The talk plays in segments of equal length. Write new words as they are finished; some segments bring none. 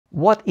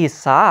What is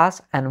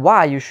SaaS and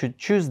why you should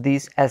choose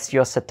this as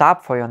your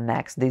setup for your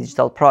next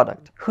digital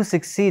product? Who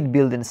succeed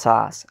building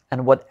SaaS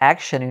and what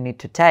action you need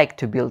to take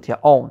to build your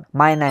own?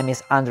 My name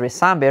is Andriy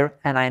Sambir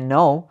and I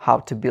know how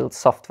to build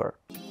software.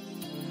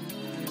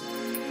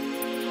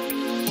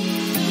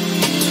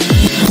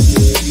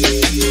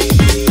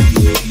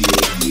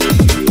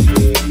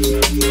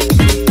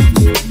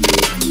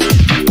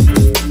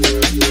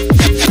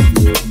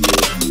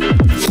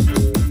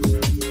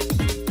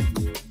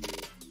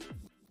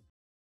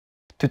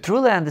 To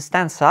truly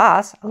understand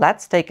SaaS,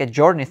 let's take a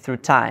journey through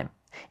time.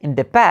 In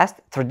the past,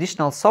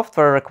 traditional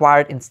software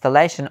required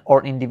installation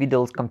on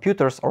individual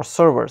computers or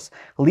servers,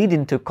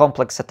 leading to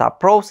complex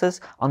setup process,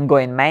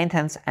 ongoing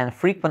maintenance, and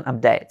frequent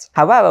updates.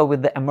 However,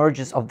 with the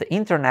emergence of the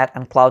internet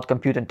and cloud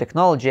computing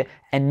technology,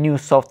 a new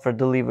software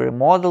delivery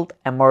model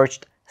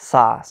emerged: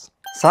 SaaS.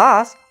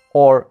 SaaS,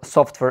 or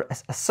Software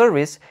as a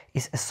Service,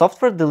 is a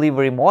software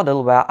delivery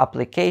model where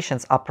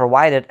applications are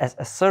provided as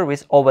a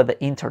service over the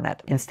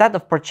internet. Instead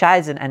of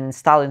purchasing and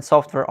installing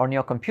software on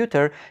your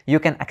computer, you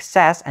can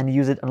access and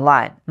use it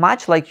online,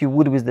 much like you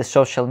would with the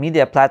social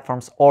media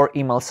platforms or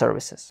email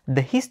services.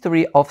 The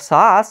history of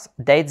SaaS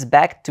dates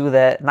back to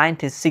the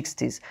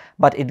 1960s,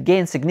 but it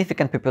gained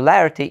significant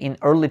popularity in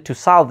early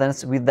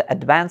 2000s with the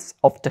advance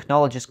of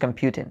technologies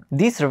computing.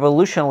 This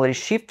revolutionary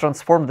shift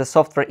transformed the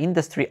software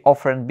industry,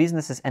 offering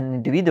businesses and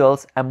individuals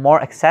a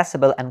more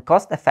accessible and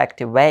cost-effective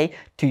way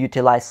to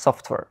utilize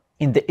software.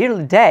 In the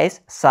early days,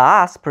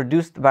 SaaS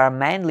products were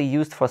mainly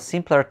used for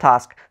simpler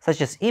tasks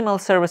such as email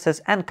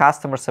services and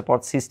customer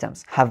support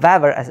systems.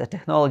 However, as the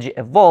technology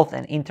evolved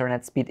and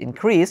internet speed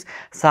increased,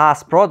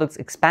 SaaS products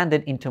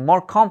expanded into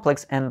more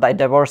complex and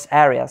diverse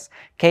areas,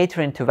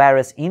 catering to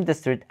various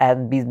industry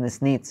and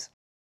business needs.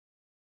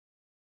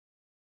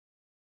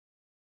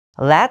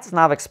 Let's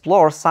now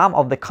explore some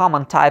of the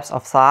common types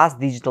of SaaS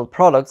digital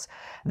products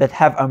that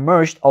have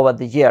emerged over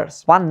the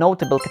years. One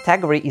notable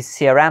category is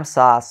CRM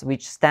SaaS,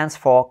 which stands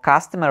for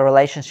Customer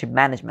Relationship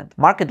Management.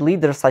 Market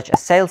leaders such as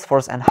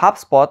Salesforce and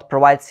HubSpot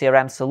provide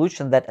CRM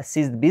solutions that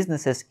assist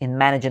businesses in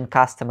managing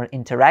customer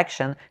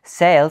interaction,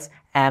 sales,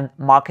 and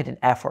marketing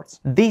efforts.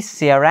 These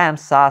CRM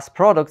SaaS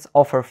products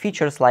offer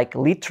features like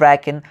lead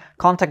tracking,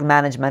 contact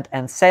management,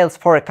 and sales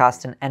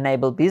forecasting,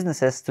 enable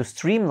businesses to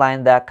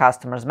streamline their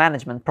customers'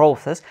 management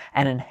process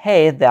and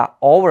enhance their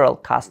overall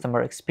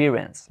customer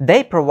experience.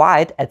 They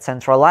provide a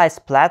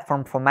centralized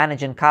platform for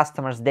managing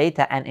customers'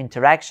 data and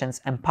interactions,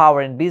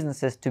 empowering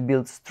businesses to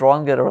build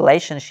stronger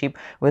relationships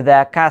with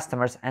their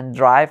customers and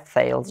drive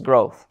sales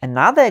growth.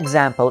 Another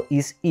example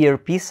is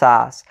ERP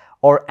SaaS,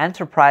 or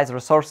Enterprise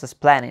Resources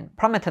Planning.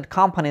 Prominent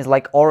companies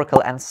like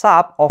Oracle and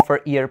SAP offer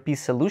ERP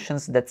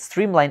solutions that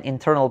streamline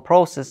internal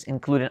processes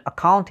including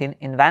accounting,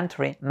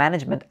 inventory,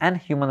 management, and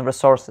human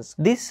resources.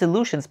 These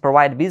solutions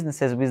provide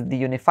businesses with the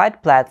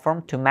unified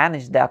platform to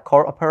manage their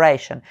core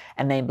operation,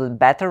 enabling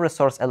better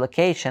resource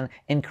allocation,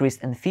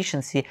 increased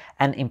efficiency,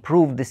 and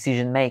improved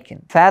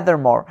decision-making.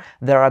 Furthermore,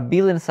 there are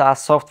billing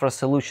SaaS software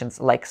solutions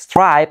like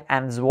Stripe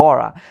and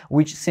Zuora,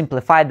 which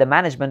simplify the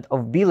management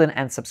of billing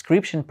and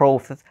subscription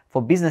process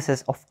for businesses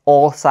of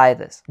all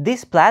sizes.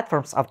 These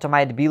platforms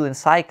automate billing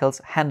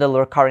cycles, handle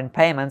recurring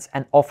payments,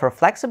 and offer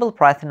flexible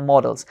pricing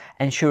models,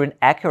 ensuring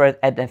accurate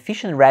and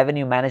efficient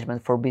revenue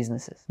management for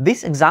businesses.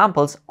 These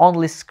examples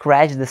only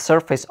scratch the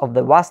surface of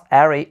the vast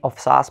array of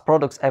SaaS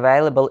products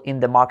available in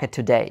the market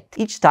today.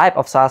 Each type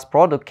of SaaS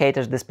product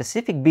caters to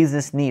specific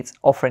business needs,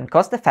 offering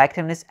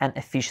cost-effectiveness and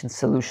efficient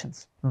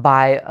solutions.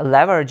 By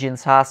leveraging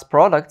SaaS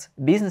products,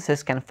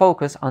 businesses can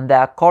focus on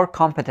their core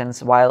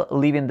competence while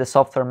leaving the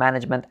software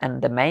management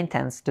and the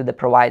maintenance to the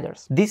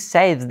providers. This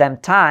saves them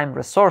time,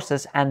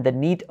 resources, and the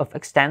need of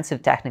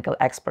extensive technical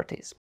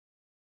expertise.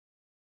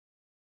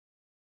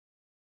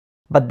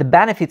 But the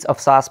benefits of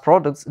SaaS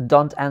products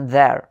don't end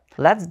there.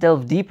 Let's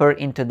delve deeper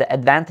into the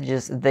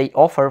advantages they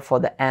offer for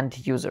the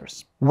end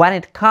users. When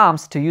it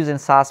comes to using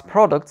SaaS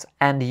products,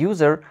 end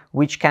user,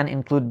 which can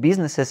include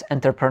businesses,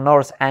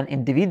 entrepreneurs, and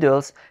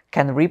individuals,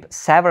 can reap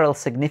several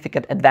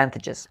significant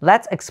advantages.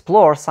 Let's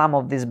explore some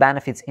of these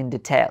benefits in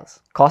detail.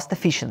 Cost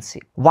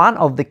efficiency. One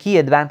of the key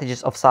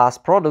advantages of SaaS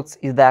products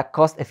is their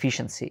cost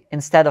efficiency.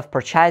 Instead of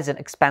purchasing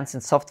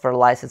expensive software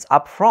license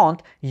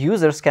upfront,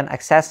 users can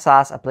access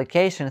SaaS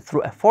applications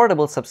through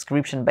affordable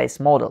subscription-based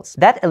models.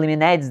 That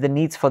eliminates the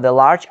needs for the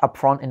large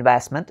upfront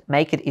investment,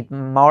 making it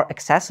more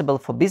accessible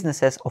for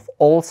businesses of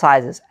all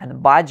sizes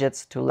and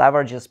budgets to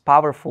leverage this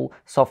powerful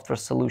software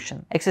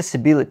solution.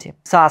 Accessibility.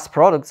 SaaS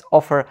products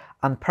offer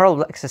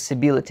unparalleled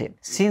accessibility.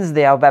 Since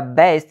they are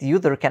web-based,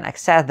 users can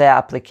access their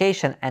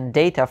application and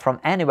data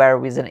from anywhere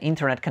with an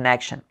internet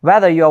connection.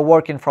 Whether you are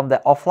working from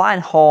the offline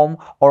home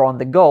or on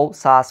the go,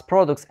 SaaS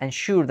products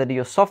ensure that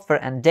your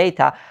software and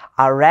data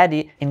are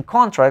ready. In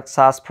contrast,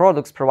 SaaS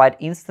products provide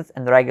instant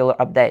and regular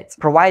updates.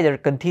 Providers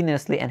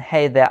continuously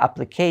enhance their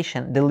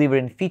application,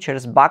 delivering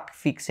features, bug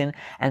fixing,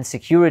 and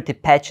security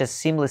patches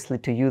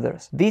seamlessly to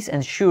users. This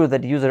ensures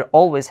that users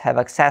always have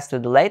access to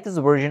the latest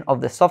version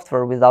of the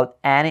software without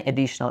any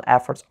additional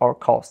efforts or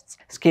costs.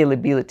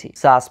 Scalability.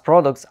 SaaS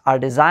products are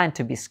designed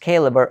to be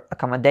scalable,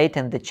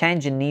 accommodating the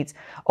changing needs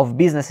of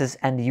businesses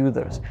and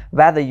users,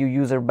 whether your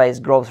user base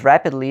grows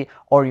rapidly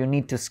or you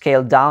need to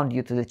scale down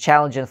due to the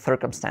challenging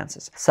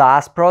circumstances.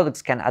 SaaS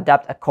products can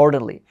adapt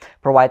accordingly,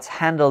 provides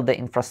handle the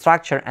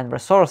infrastructure and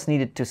resource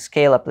needed to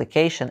scale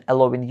application,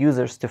 allowing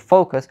users to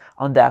focus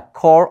on their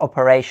core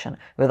operation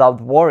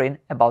without worrying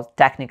about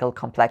technical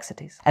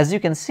complexities. As you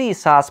can see,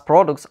 SaaS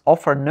products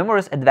offer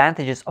numerous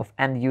advantages of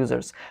end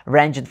users,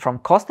 ranging from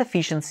cost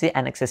efficiency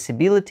and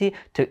accessibility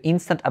to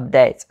instant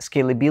updates,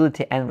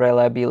 scalability and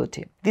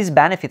reliability. These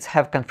benefits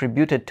have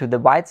contributed to the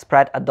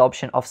widespread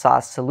adoption of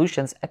SaaS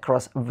solutions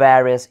across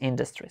various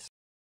industries.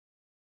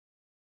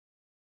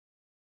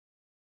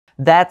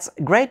 That's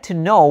great to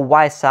know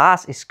why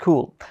SaaS is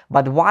cool,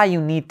 but why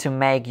you need to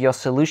make your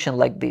solution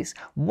like this?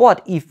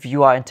 What if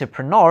you are an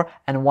entrepreneur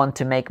and want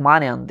to make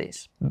money on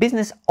this?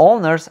 Business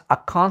owners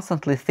are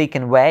constantly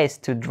seeking ways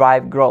to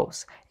drive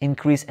growth,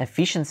 increase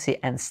efficiency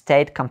and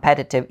stay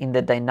competitive in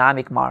the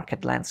dynamic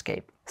market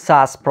landscape.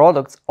 SaaS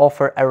products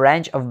offer a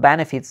range of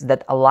benefits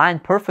that align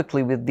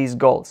perfectly with these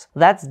goals.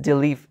 Let's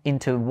delve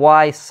into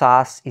why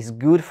SaaS is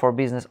good for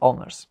business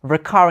owners.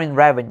 Recurring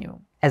revenue.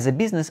 As a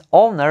business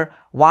owner,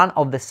 one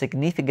of the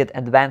significant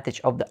advantages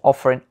of the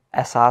offering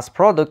a SaaS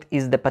product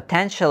is the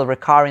potential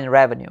recurring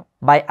revenue.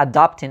 By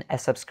adopting a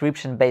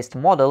subscription-based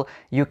model,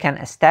 you can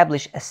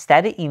establish a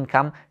steady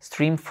income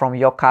stream from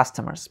your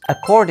customers.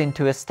 According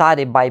to a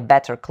study by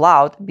Better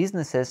Cloud,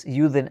 businesses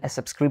using a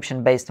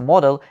subscription-based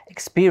model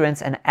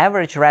experience an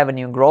average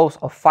revenue growth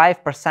of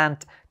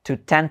 5% to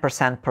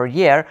 10% per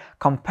year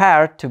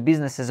compared to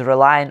businesses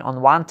relying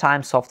on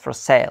one-time software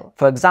sale.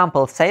 For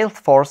example,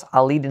 Salesforce,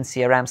 a leading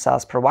CRM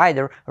SaaS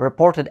provider,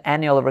 reported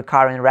annual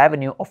recurring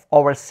revenue of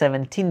over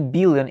 $17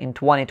 billion in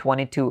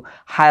 2022,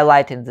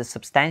 highlighting the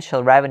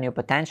substantial revenue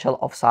potential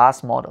of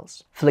SaaS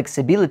models.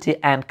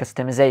 Flexibility and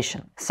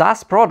customization.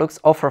 SaaS products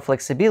offer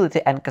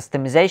flexibility and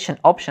customization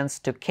options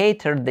to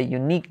cater the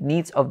unique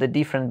needs of the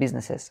different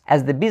businesses.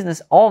 As the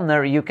business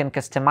owner, you can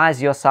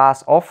customize your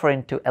SaaS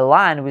offering to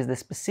align with the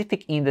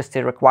specific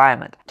industry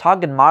requirement,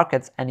 target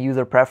markets, and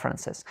user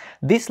preferences.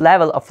 This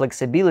level of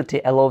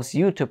flexibility allows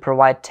you to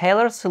provide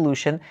tailored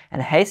solutions,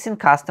 enhancing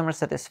customer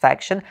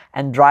satisfaction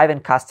and driving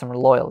customer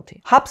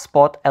loyalty.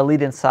 HubSpot, a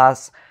leading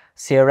SaaS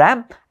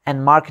CRM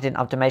and marketing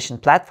automation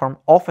platform,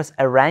 offers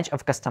a range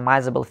of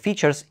customizable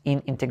features in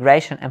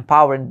integration,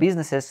 empowering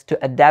businesses to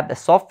adapt the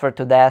software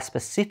to their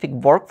specific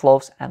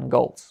workflows and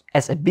goals.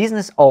 As a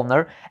business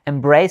owner,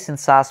 embracing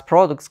SaaS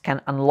products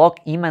can unlock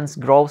immense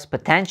growth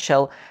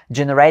potential,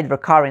 generate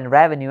recurring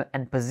revenue,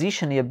 and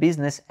position your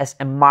business as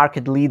a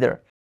market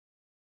leader.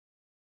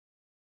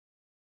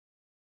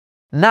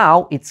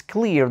 Now it's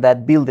clear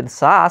that building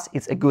SaaS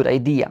is a good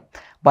idea,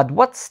 but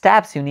what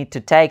steps you need to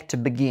take to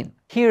begin?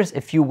 Here's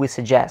a few we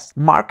suggest.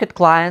 Market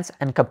clients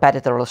and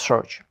competitor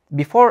research.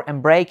 Before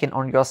embarking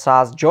on your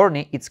SaaS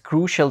journey, it's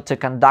crucial to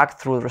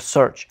conduct thorough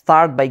research.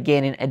 Start by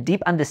gaining a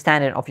deep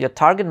understanding of your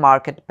target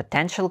market,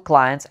 potential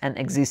clients, and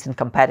existing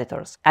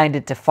competitors.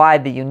 Identify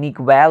the unique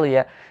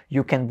value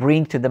you can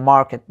bring to the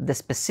market, the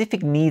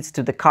specific needs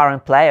to the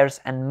current players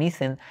and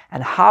missing,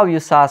 and how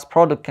your SaaS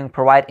product can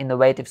provide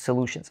innovative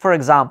solutions. For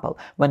example,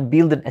 when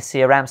building a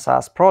CRM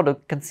SaaS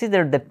product,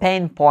 consider the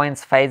pain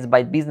points faced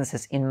by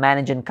businesses in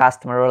managing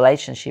customer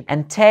relationships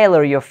and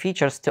tailor your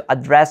features to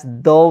address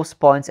those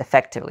points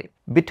effectively.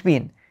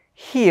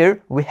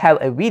 Here we have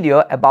a video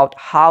about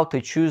how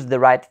to choose the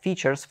right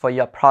features for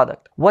your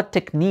product, what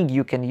technique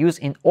you can use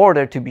in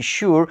order to be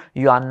sure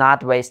you are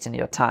not wasting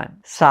your time.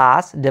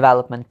 SaaS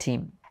development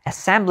team.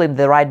 Assembling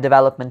the right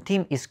development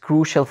team is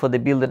crucial for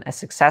building a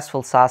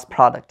successful SaaS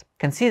product.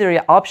 Consider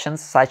your options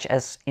such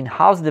as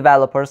in-house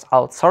developers,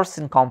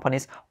 outsourcing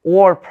companies,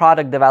 or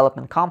product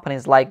development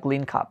companies like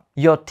Linkup.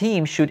 Your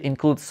team should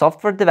include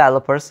software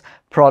developers,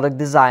 product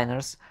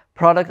designers,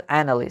 product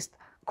analysts,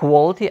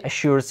 quality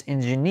assurance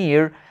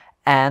engineer,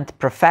 and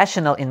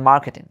professional in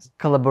marketing.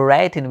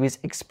 Collaborating with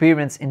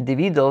experienced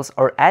individuals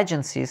or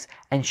agencies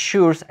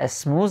ensures a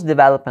smooth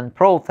development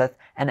process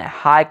and a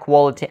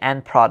high-quality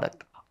end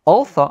product.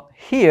 Also,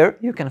 here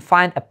you can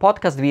find a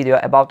podcast video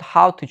about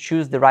how to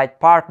choose the right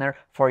partner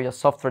for your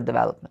software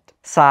development.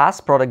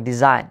 SaaS product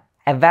design.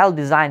 A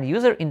well-designed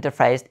user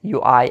interface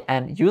 (UI)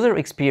 and user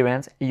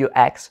experience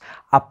 (UX)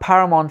 are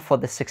paramount for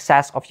the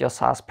success of your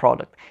SaaS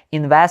product.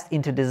 Invest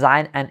into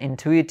design and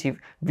intuitive,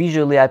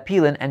 visually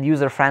appealing and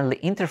user-friendly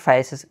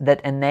interfaces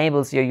that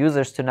enables your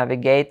users to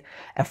navigate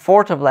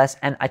effortlessly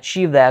and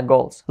achieve their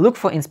goals. Look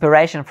for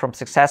inspiration from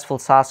successful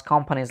SaaS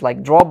companies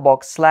like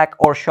Dropbox, Slack,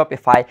 or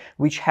Shopify,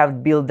 which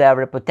have built their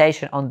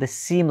reputation on the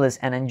seamless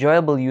and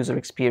enjoyable user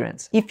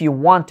experience. If you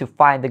want to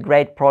find the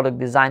great product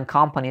design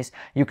companies,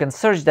 you can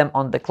search them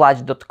on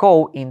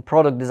theclutch.co in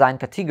product design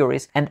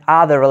categories and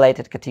other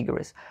related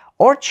categories,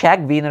 or check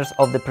winners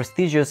of the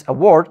prestigious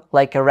award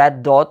like a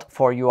red dot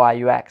for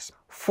UI UX.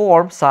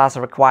 Form SaaS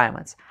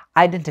requirements.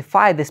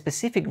 Identify the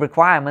specific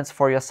requirements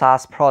for your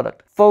SaaS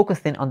product,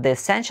 focusing on the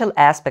essential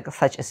aspects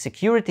such as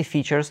security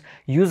features,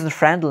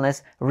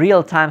 user-friendliness,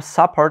 real-time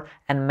support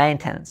and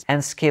maintenance,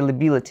 and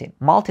scalability.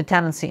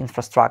 Multi-tenancy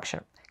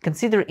infrastructure.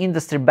 Consider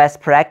industry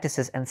best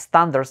practices and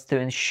standards to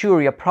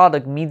ensure your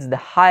product meets the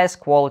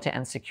highest quality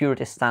and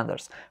security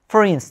standards.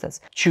 For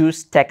instance,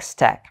 choose tech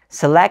stack.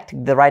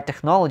 Selecting the right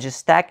technology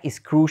stack is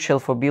crucial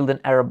for building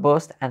a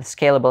robust and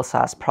scalable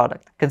SaaS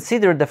product.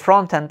 Consider the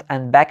front-end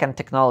and back-end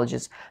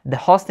technologies, the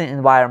hosting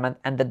environment,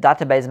 and the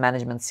database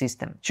management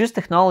system. Choose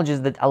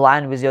technologies that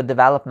align with your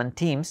development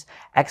team's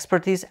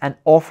expertise and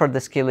offer the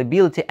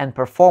scalability and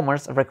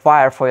performance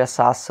required for your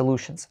SaaS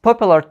solutions.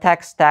 Popular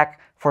tech stack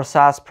for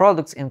SaaS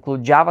products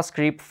include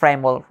JavaScript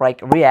framework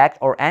like React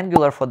or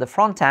Angular for the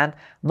front-end,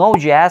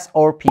 Node.js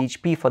or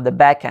PHP for the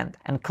back-end,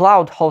 and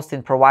cloud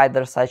hosting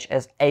providers such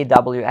as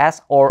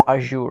AWS or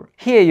Azure.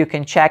 Here you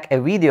can check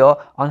a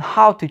video on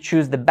how to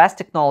choose the best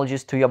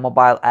technologies to your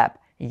mobile app.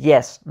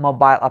 Yes,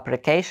 mobile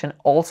application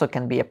also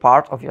can be a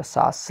part of your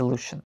SaaS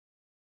solution.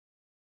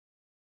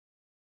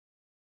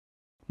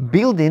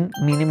 Building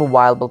minimum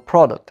viable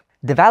product.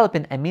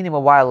 Developing a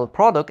minimum viable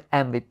product,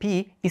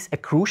 MVP, is a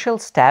crucial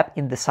step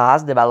in the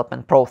SaaS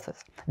development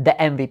process. The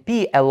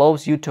MVP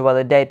allows you to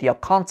validate your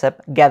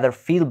concept, gather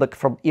feedback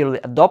from early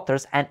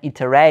adopters, and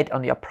iterate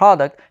on your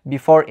product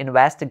before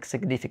investing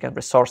significant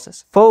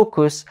resources.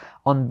 Focus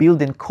on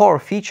building core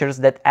features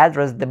that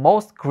address the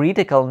most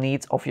critical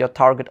needs of your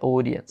target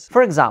audience.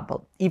 For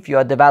example, if you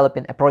are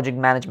developing a project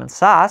management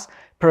SaaS,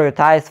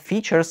 prioritize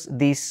features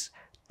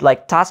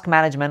like task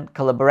management,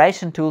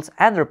 collaboration tools,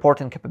 and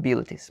reporting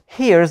capabilities.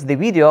 Here's the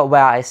video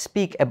where I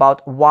speak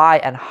about why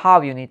and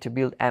how you need to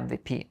build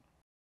MVP.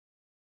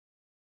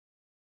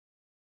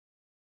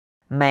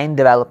 Main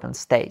development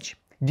stage.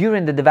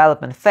 During the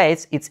development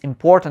phase, it's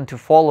important to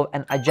follow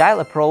an agile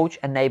approach,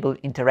 enabling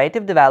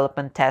iterative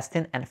development,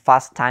 testing, and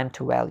fast time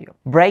to value.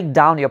 Break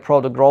down your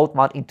product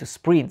roadmap into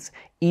sprints,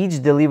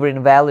 each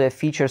delivering value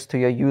features to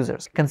your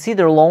users.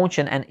 Consider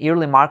launching an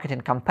early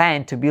marketing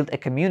campaign to build a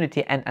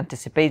community and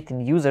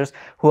anticipating users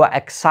who are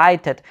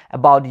excited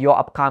about your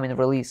upcoming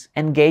release.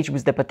 Engage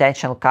with the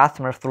potential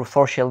customers through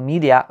social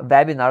media,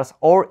 webinars,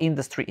 or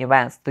industry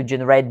events to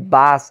generate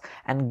buzz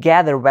and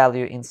gather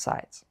value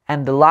insights.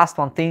 And the last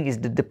one thing is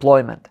the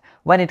deployment.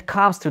 When it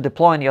comes to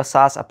deploying your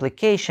SaaS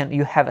application,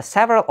 you have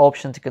several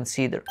options to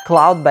consider.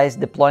 Cloud-based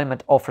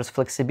deployment offers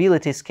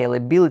flexibility,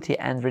 scalability,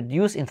 and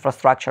reduced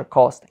infrastructure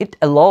cost. It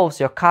allows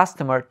your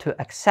customer to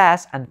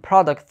access and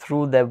product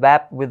through the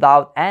web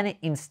without any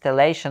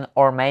installation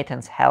or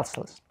maintenance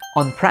hassles.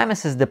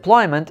 On-premises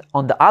deployment,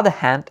 on the other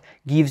hand,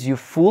 gives you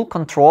full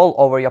control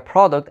over your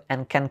product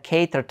and can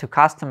cater to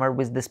customers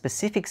with the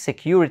specific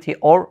security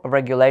or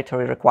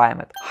regulatory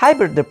requirement.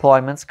 Hybrid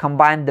deployments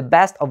combine the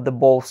best of the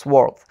both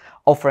worlds,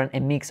 offering a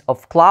mix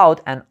of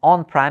cloud and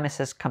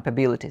on-premises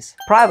capabilities.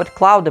 Private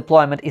cloud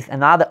deployment is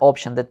another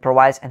option that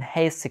provides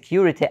enhanced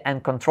security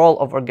and control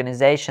of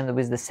organization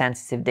with the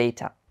sensitive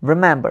data.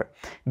 Remember,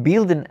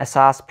 building a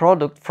SaaS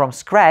product from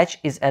scratch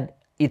is an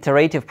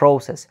iterative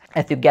process.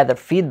 As you gather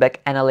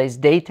feedback, analyze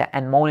data,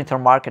 and monitor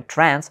market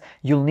trends,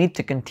 you'll need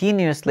to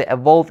continuously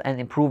evolve and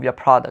improve your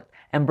product.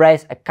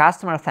 Embrace a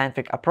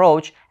customer-centric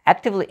approach,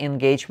 actively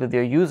engage with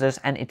your users,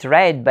 and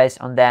iterate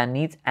based on their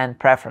needs and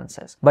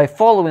preferences. By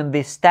following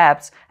these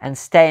steps and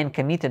staying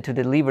committed to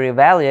delivery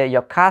value,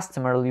 your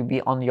customer will be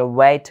on your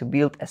way to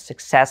build a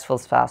successful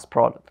SaaS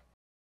product.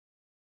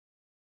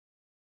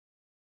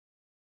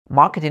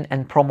 Marketing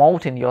and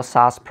promoting your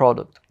SaaS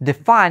product.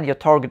 Define your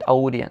target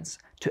audience.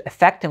 To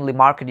effectively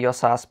market your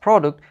SaaS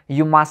product,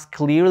 you must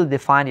clearly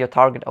define your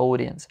target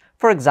audience.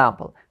 For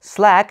example,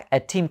 Slack, a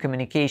team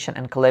communication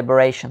and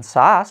collaboration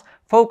SaaS,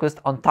 focused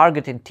on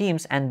targeting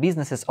teams and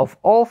businesses of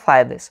all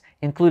sizes,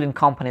 including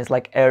companies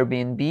like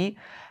Airbnb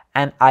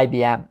and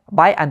IBM.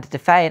 By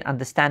identifying and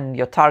understanding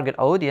your target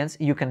audience,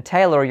 you can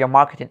tailor your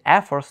marketing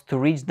efforts to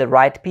reach the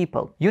right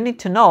people. You need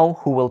to know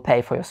who will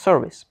pay for your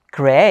service.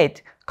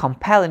 Create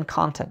compelling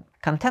content.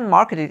 Content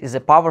marketing is a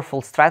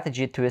powerful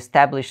strategy to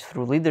establish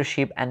through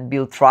leadership and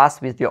build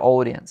trust with your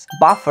audience.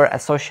 Buffer, a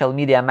social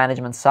media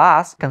management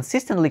SaaS,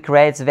 consistently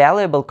creates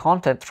valuable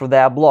content through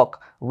their blog,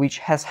 which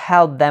has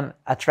helped them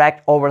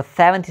attract over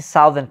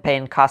 70,000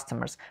 paying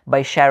customers.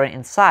 By sharing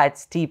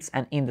insights, tips,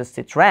 and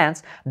industry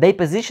trends, they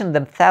position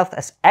themselves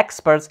as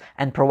experts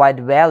and provide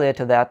value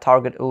to their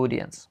target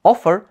audience.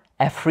 Offer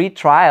a free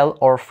trial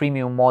or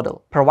freemium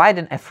model.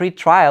 Providing a free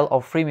trial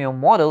or freemium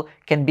model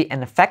can be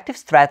an effective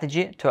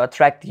strategy to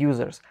attract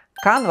users.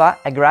 Canva,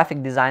 a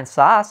graphic design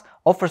SaaS,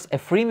 offers a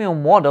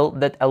freemium model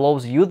that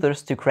allows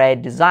users to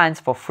create designs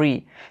for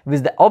free.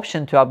 With the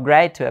option to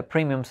upgrade to a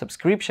premium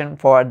subscription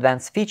for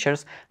advanced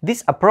features,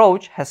 this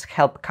approach has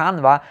helped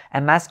Canva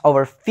amass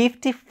over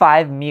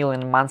 55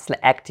 million monthly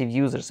active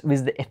users,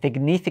 with a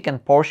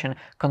significant portion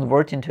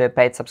converting to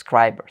paid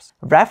subscribers.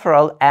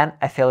 Referral and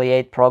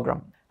affiliate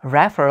program.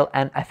 Referral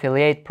and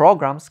affiliate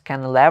programs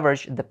can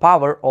leverage the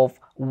power of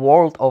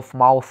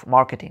word-of-mouth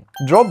marketing.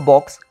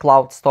 Dropbox,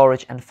 cloud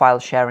storage and file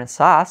sharing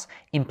SaaS,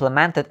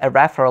 implemented a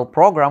referral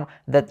program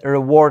that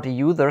rewarded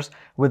users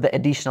with the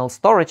additional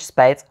storage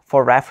space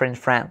for referring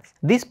friends.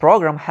 This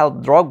program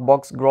helped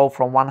Dropbox grow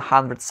from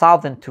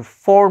 100,000 to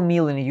 4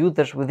 million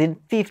users within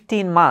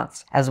 15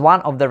 months. As one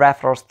of the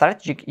referral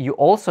strategies, you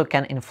also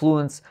can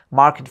influence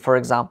market. For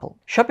example,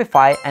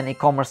 Shopify, an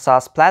e-commerce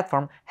SaaS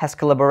platform, has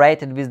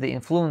collaborated with the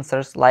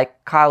influencers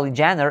like Kylie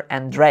Jenner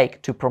and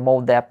Drake to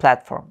promote their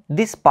platform.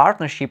 This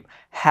partnership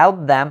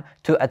helped them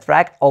to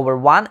attract over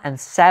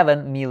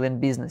 1.7 million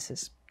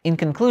businesses. In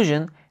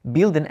conclusion,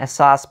 building a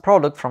SaaS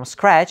product from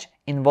scratch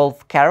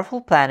involves careful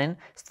planning,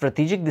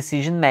 strategic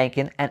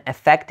decision-making, and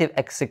effective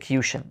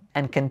execution.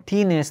 And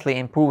continuously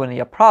improving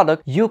your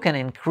product, you can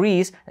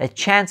increase the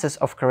chances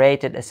of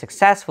creating a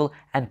successful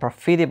and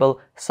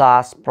profitable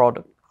SaaS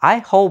product. I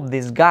hope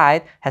this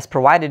guide has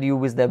provided you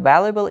with the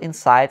valuable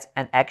insights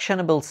and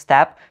actionable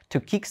steps to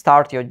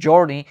kickstart your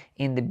journey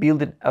in the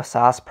building a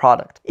SaaS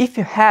product. If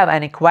you have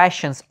any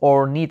questions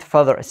or need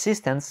further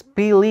assistance,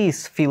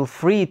 please feel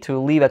free to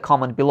leave a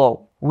comment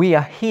below. We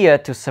are here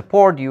to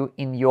support you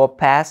in your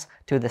path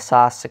to the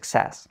SaaS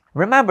success.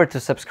 Remember to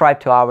subscribe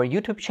to our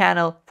YouTube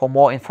channel for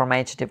more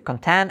informative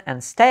content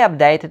and stay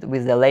updated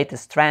with the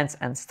latest trends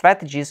and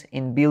strategies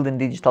in building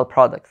digital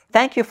products.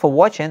 Thank you for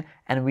watching,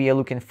 and we are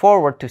looking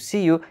forward to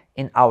see you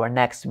in our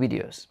next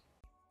videos.